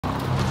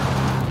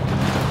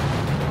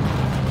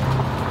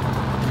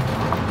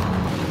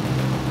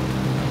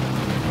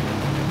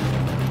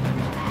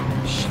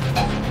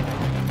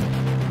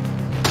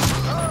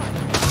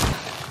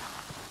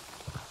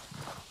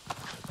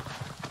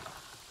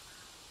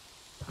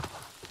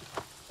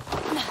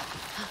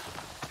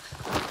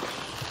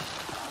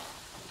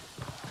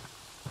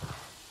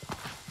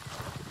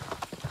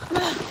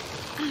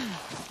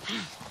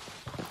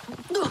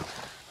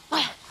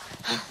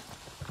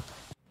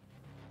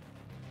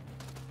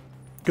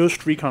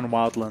Ghost Recon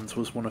Wildlands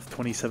was one of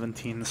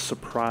 2017's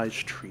surprise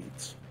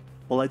treats.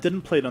 While I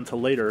didn't play it until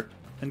later,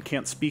 and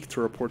can't speak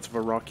to reports of a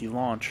rocky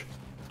launch,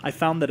 I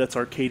found that its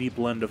arcadey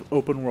blend of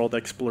open-world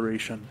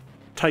exploration,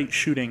 tight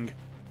shooting,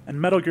 and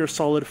Metal Gear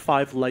Solid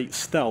 5 light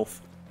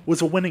stealth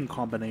was a winning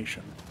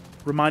combination,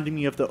 reminding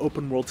me of the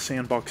open-world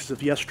sandboxes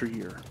of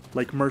yesteryear,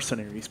 like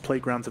Mercenaries,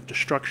 Playgrounds of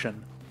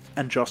Destruction,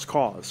 and Just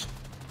Cause.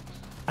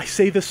 I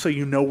say this so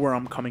you know where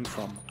I'm coming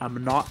from.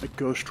 I'm not a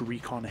Ghost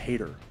Recon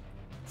hater.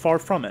 Far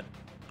from it.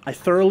 I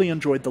thoroughly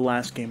enjoyed the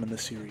last game in the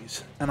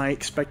series, and I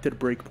expected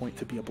Breakpoint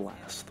to be a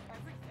blast.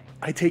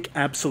 I take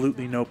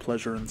absolutely no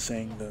pleasure in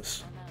saying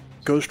this.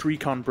 Ghost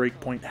Recon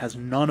Breakpoint has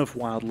none of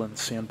Wildlands'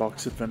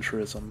 sandbox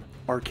adventurism,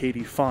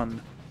 arcadey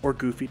fun, or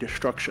goofy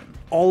destruction.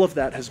 All of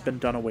that has been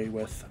done away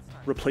with,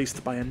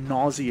 replaced by a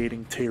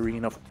nauseating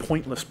terrine of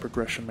pointless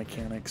progression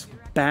mechanics,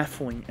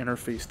 baffling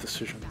interface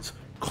decisions,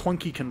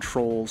 clunky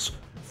controls,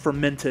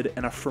 fermented,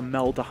 and a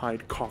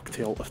formaldehyde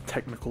cocktail of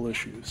technical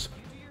issues.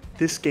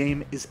 This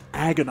game is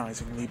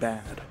agonizingly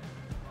bad.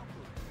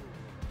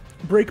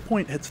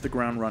 Breakpoint hits the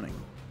ground running.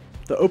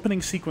 The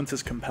opening sequence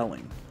is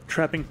compelling,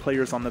 trapping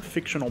players on the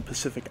fictional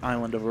Pacific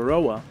island of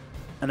Aroa,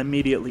 and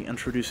immediately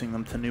introducing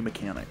them to new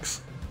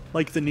mechanics,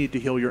 like the need to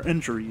heal your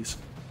injuries,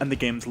 and the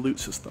game's loot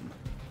system.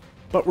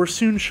 But we're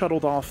soon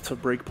shuttled off to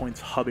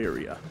Breakpoint's hub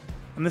area,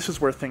 and this is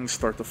where things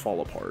start to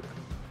fall apart.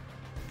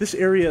 This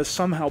area is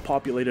somehow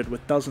populated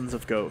with dozens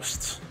of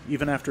ghosts,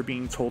 even after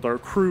being told our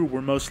crew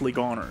were mostly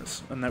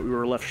goners, and that we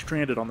were left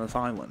stranded on this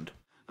island.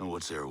 And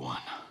what's Air 1?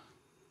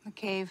 The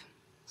cave.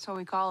 So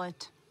we call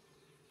it.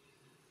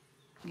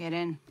 Get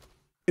in.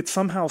 It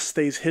somehow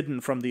stays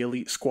hidden from the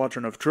elite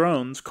squadron of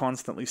drones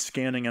constantly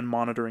scanning and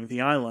monitoring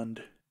the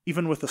island,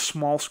 even with a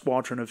small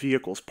squadron of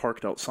vehicles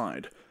parked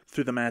outside,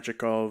 through the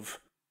magic of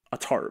a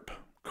tarp,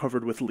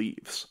 covered with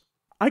leaves.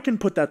 I can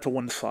put that to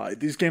one side.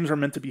 These games are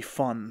meant to be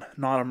fun,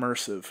 not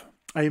immersive.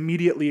 I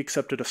immediately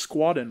accepted a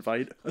squad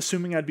invite,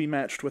 assuming I'd be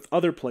matched with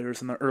other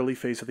players in the early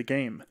phase of the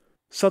game.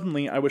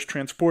 Suddenly, I was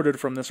transported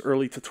from this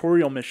early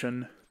tutorial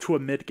mission to a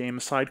mid-game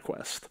side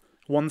quest.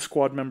 One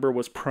squad member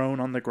was prone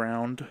on the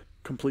ground,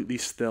 completely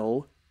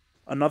still.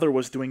 Another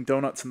was doing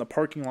donuts in the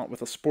parking lot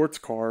with a sports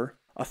car.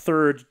 A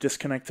third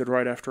disconnected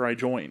right after I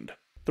joined.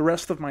 The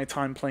rest of my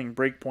time playing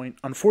Breakpoint,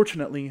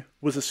 unfortunately,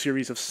 was a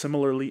series of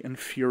similarly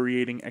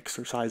infuriating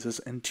exercises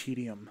in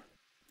tedium.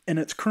 In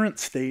its current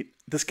state,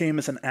 this game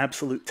is an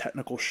absolute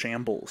technical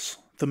shambles.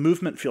 The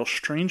movement feels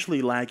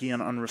strangely laggy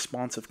and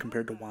unresponsive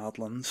compared to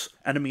Wildlands.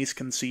 Enemies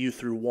can see you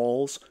through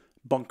walls,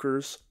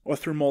 bunkers, or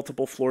through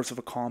multiple floors of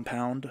a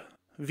compound.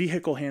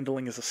 Vehicle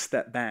handling is a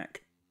step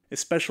back,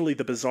 especially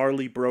the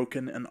bizarrely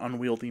broken and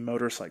unwieldy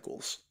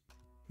motorcycles.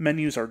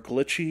 Menus are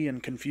glitchy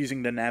and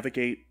confusing to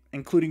navigate,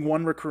 including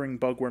one recurring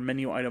bug where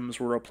menu items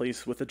were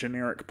replaced with a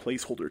generic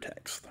placeholder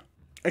text.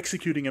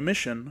 Executing a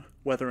mission,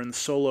 whether in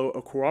solo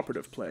or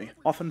cooperative play,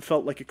 often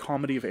felt like a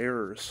comedy of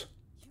errors.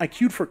 I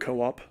queued for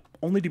co-op,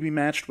 only to be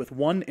matched with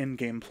one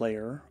in-game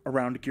player,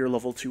 around gear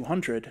level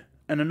 200,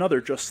 and another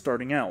just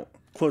starting out,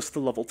 close to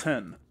level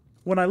 10.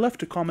 When I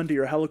left to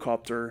commandeer a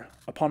helicopter,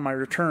 upon my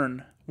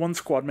return, one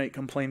squad mate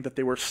complained that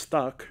they were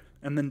stuck,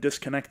 and then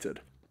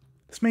disconnected.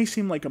 This may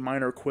seem like a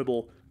minor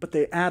quibble, but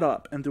they add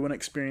up into an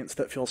experience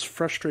that feels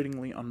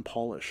frustratingly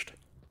unpolished.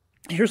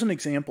 Here's an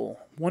example.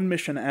 One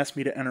mission asked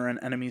me to enter an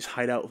enemy's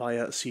hideout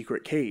via a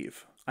secret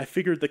cave. I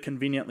figured the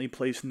conveniently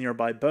placed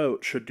nearby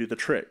boat should do the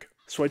trick,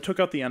 so I took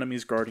out the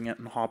enemies guarding it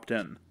and hopped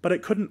in. But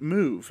it couldn't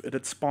move, it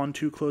had spawned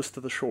too close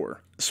to the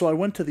shore. So I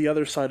went to the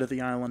other side of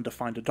the island to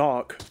find a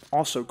dock,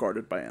 also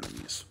guarded by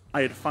enemies.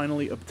 I had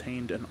finally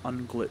obtained an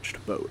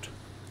unglitched boat.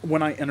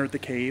 When I entered the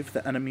cave,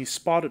 the enemies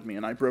spotted me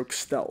and I broke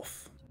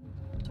stealth.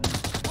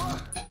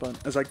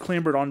 But as I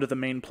clambered onto the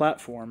main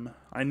platform,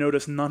 I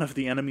noticed none of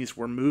the enemies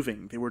were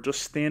moving. They were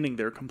just standing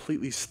there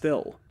completely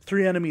still.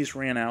 3 enemies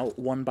ran out,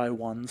 one by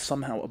one,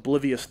 somehow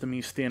oblivious to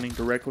me standing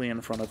directly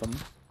in front of them.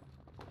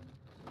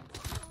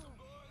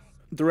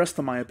 The rest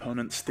of my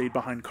opponents stayed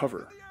behind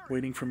cover,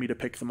 waiting for me to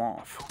pick them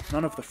off.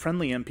 None of the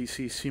friendly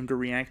NPCs seemed to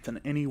react in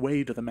any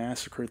way to the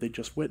massacre they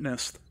just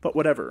witnessed, but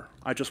whatever,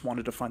 I just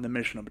wanted to find the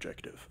mission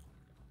objective.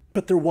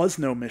 But there was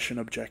no mission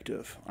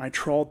objective. I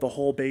trawled the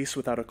whole base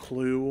without a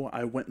clue,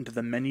 I went into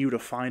the menu to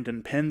find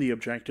and pin the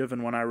objective,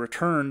 and when I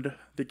returned,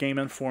 the game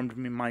informed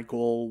me my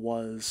goal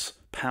was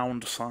 #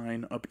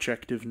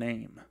 objective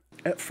name.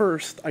 At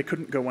first, I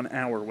couldn't go an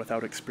hour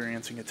without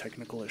experiencing a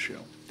technical issue.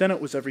 Then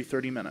it was every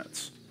 30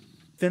 minutes.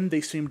 Then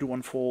they seemed to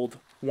unfold,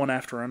 one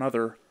after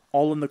another,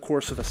 all in the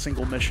course of a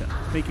single mission,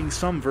 making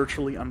some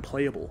virtually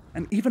unplayable.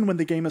 And even when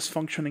the game is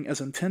functioning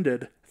as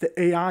intended, the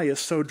AI is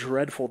so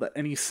dreadful that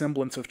any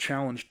semblance of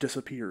challenge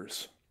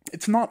disappears.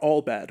 It's not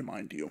all bad,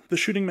 mind you. The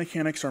shooting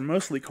mechanics are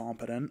mostly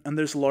competent, and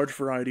there's a large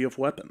variety of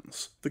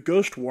weapons. The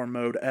Ghost War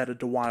mode added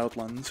to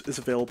Wildlands is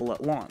available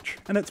at launch,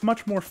 and it's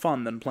much more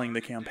fun than playing the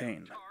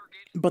campaign.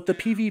 But the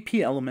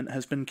PvP element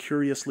has been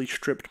curiously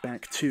stripped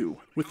back too,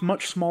 with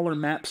much smaller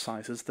map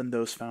sizes than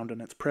those found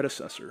in its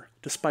predecessor.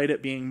 Despite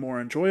it being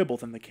more enjoyable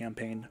than the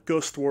campaign,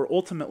 Ghost War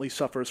ultimately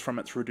suffers from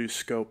its reduced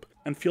scope,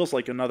 and feels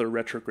like another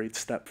retrograde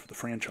step for the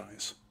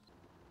franchise.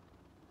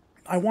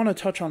 I want to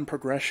touch on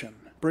progression.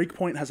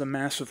 Breakpoint has a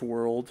massive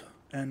world,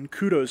 and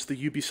kudos to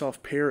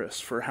Ubisoft Paris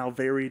for how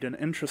varied and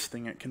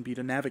interesting it can be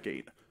to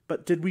navigate.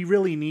 But did we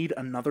really need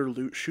another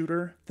loot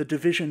shooter? The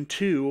Division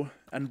 2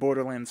 and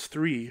Borderlands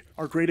 3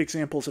 are great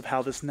examples of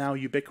how this now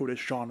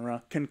ubiquitous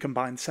genre can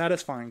combine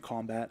satisfying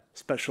combat,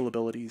 special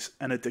abilities,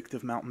 and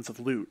addictive mountains of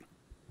loot.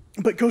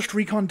 But Ghost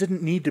Recon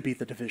didn't need to be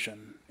The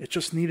Division. It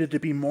just needed to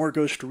be more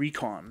Ghost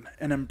Recon,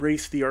 and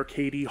embrace the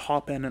arcadey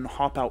hop-in and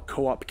hop-out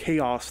co-op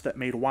chaos that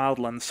made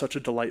Wildlands such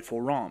a delightful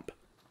romp.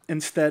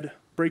 Instead,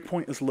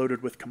 Breakpoint is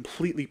loaded with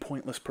completely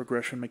pointless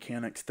progression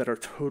mechanics that are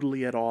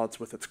totally at odds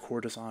with its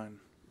core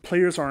design.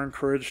 Players are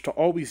encouraged to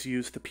always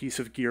use the piece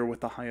of gear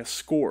with the highest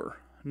score,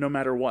 no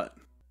matter what.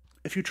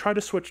 If you try to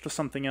switch to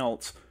something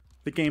else,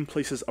 the game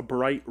places a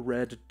bright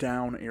red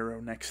down arrow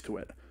next to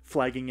it,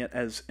 flagging it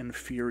as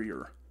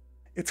inferior.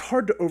 It's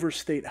hard to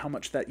overstate how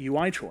much that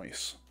UI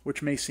choice,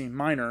 which may seem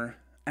minor,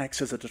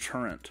 acts as a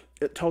deterrent.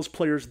 It tells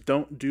players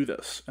don't do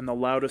this in the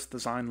loudest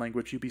design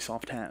language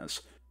Ubisoft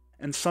has,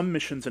 and some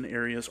missions and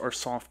areas are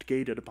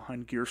soft-gated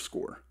behind gear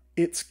score.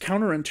 It's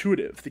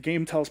counterintuitive. The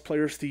game tells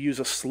players to use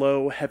a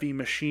slow, heavy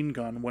machine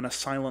gun when a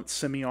silent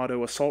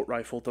semi-auto assault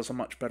rifle does a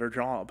much better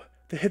job.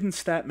 The hidden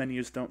stat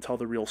menus don't tell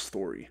the real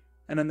story.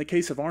 And in the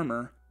case of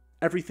armor,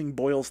 everything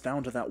boils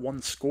down to that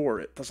one score.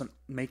 It doesn't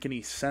make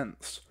any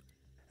sense.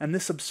 And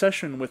this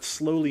obsession with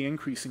slowly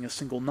increasing a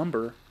single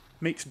number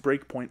makes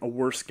Breakpoint a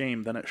worse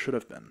game than it should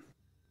have been.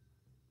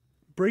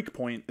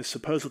 Breakpoint is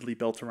supposedly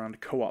built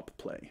around co-op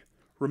play,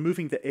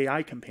 removing the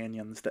AI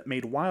companions that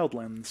made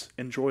Wildlands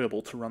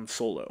enjoyable to run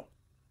solo,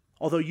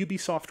 although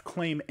Ubisoft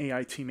claim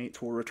AI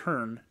teammates will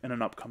return in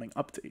an upcoming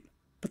update.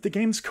 But the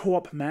game's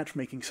co-op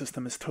matchmaking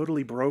system is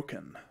totally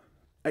broken.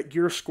 At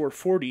gear score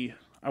 40,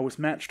 I was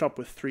matched up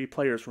with 3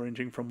 players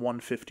ranging from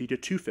 150 to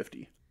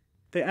 250.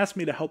 They asked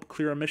me to help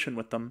clear a mission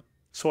with them,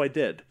 so I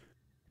did.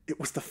 It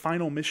was the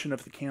final mission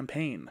of the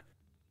campaign.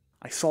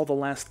 I saw the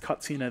last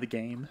cutscene of the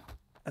game,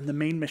 and the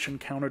main mission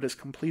counted as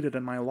completed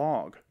in my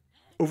log.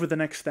 Over the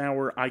next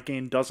hour, I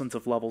gained dozens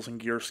of levels in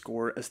gear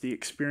score as the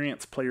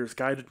experienced players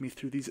guided me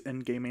through these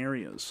in-game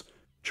areas,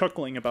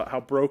 chuckling about how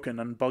broken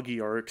and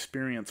buggy our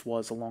experience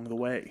was along the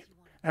way.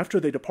 After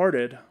they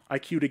departed, I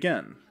queued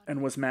again,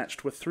 and was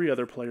matched with 3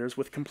 other players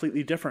with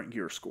completely different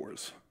gear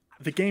scores.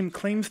 The game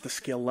claims to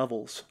scale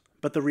levels,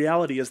 but the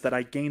reality is that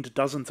I gained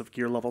dozens of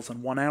gear levels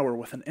in 1 hour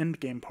with an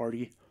endgame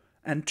party,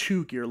 and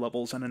 2 gear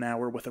levels in an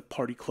hour with a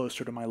party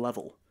closer to my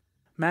level.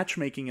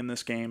 Matchmaking in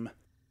this game,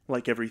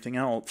 like everything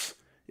else,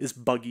 is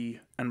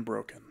buggy and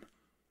broken.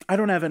 I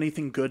don't have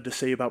anything good to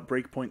say about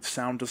Breakpoint's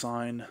sound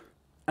design.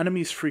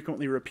 Enemies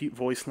frequently repeat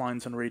voice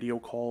lines and radio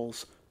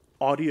calls.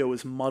 Audio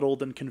is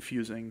muddled and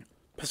confusing.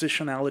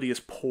 Positionality is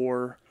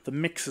poor. The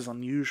mix is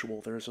unusual.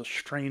 There's a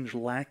strange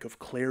lack of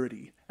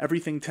clarity.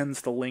 Everything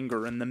tends to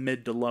linger in the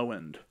mid to low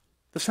end.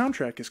 The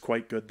soundtrack is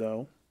quite good,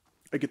 though.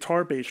 A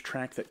guitar-based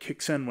track that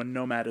kicks in when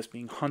Nomad is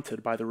being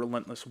hunted by the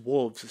relentless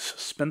wolves is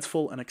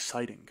suspenseful and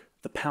exciting.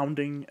 The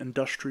pounding,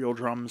 industrial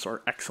drums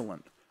are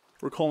excellent,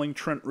 recalling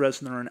Trent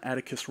Reznor and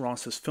Atticus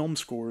Ross's film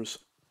scores,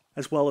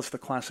 as well as the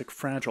classic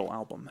Fragile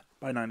album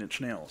by 9 Inch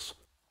Nails.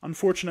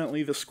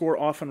 Unfortunately, the score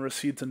often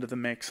recedes into the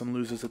mix and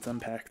loses its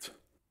impact.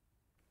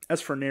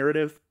 As for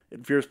narrative,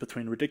 it veers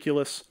between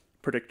ridiculous,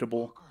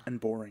 predictable, and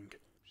boring.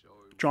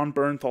 John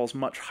Bernthal's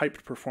much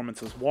hyped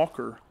performance as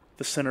Walker,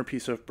 the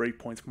centerpiece of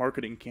Breakpoint's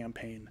marketing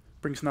campaign,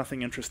 brings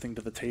nothing interesting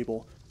to the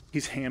table.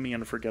 He's hammy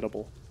and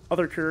forgettable.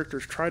 Other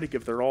characters try to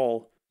give their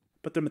all,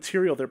 but the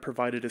material they're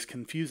provided is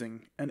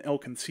confusing and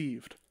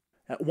ill-conceived.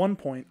 At one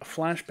point, a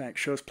flashback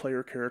shows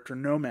player character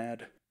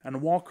Nomad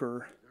and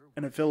Walker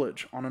in a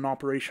village on an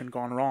operation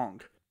gone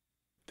wrong.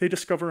 They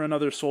discover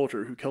another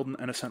soldier who killed an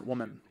innocent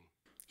woman.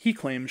 He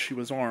claims she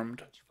was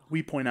armed.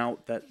 We point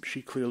out that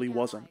she clearly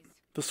wasn't.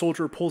 The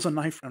soldier pulls a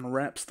knife and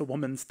wraps the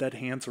woman's dead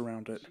hands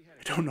around it.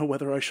 I don't know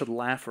whether I should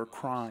laugh or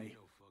cry.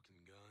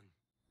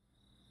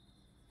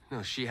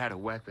 No, she had a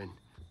weapon.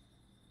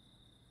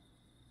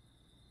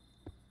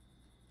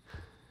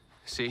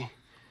 See?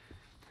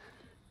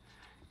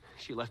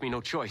 She left me no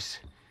choice.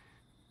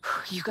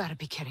 You gotta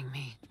be kidding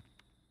me.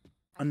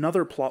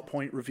 Another plot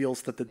point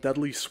reveals that the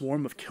deadly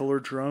swarm of killer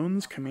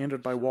drones,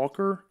 commanded by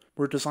Walker,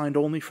 were designed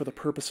only for the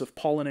purpose of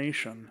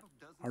pollination.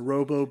 A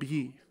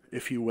robo-bee,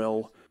 if you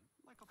will.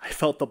 I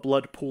felt the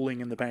blood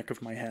pooling in the back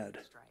of my head.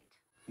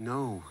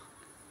 No.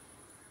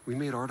 We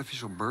made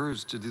artificial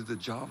birds to do the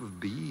job of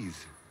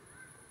bees.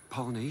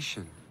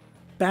 Pollination.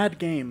 Bad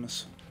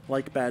games,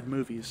 like bad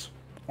movies,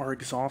 are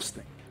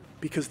exhausting,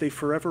 because they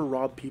forever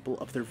rob people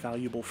of their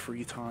valuable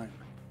free time.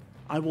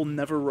 I will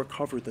never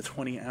recover the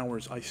 20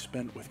 hours I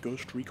spent with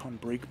Ghost Recon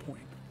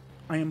Breakpoint.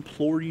 I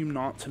implore you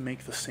not to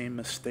make the same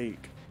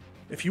mistake.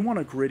 If you want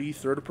a gritty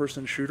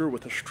third-person shooter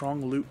with a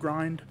strong loot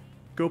grind,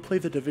 go play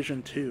The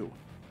Division 2.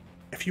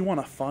 If you want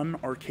a fun,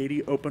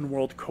 arcadey,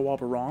 open-world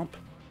co-op romp,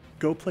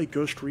 go play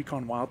Ghost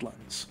Recon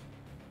Wildlands.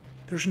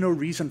 There's no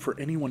reason for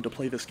anyone to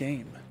play this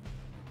game.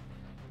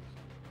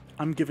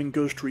 I'm giving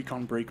Ghost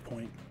Recon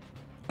Breakpoint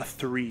a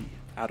 3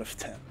 out of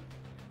 10.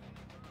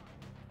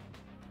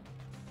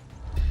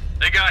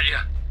 They got you.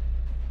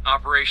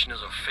 Operation is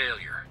a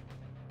failure.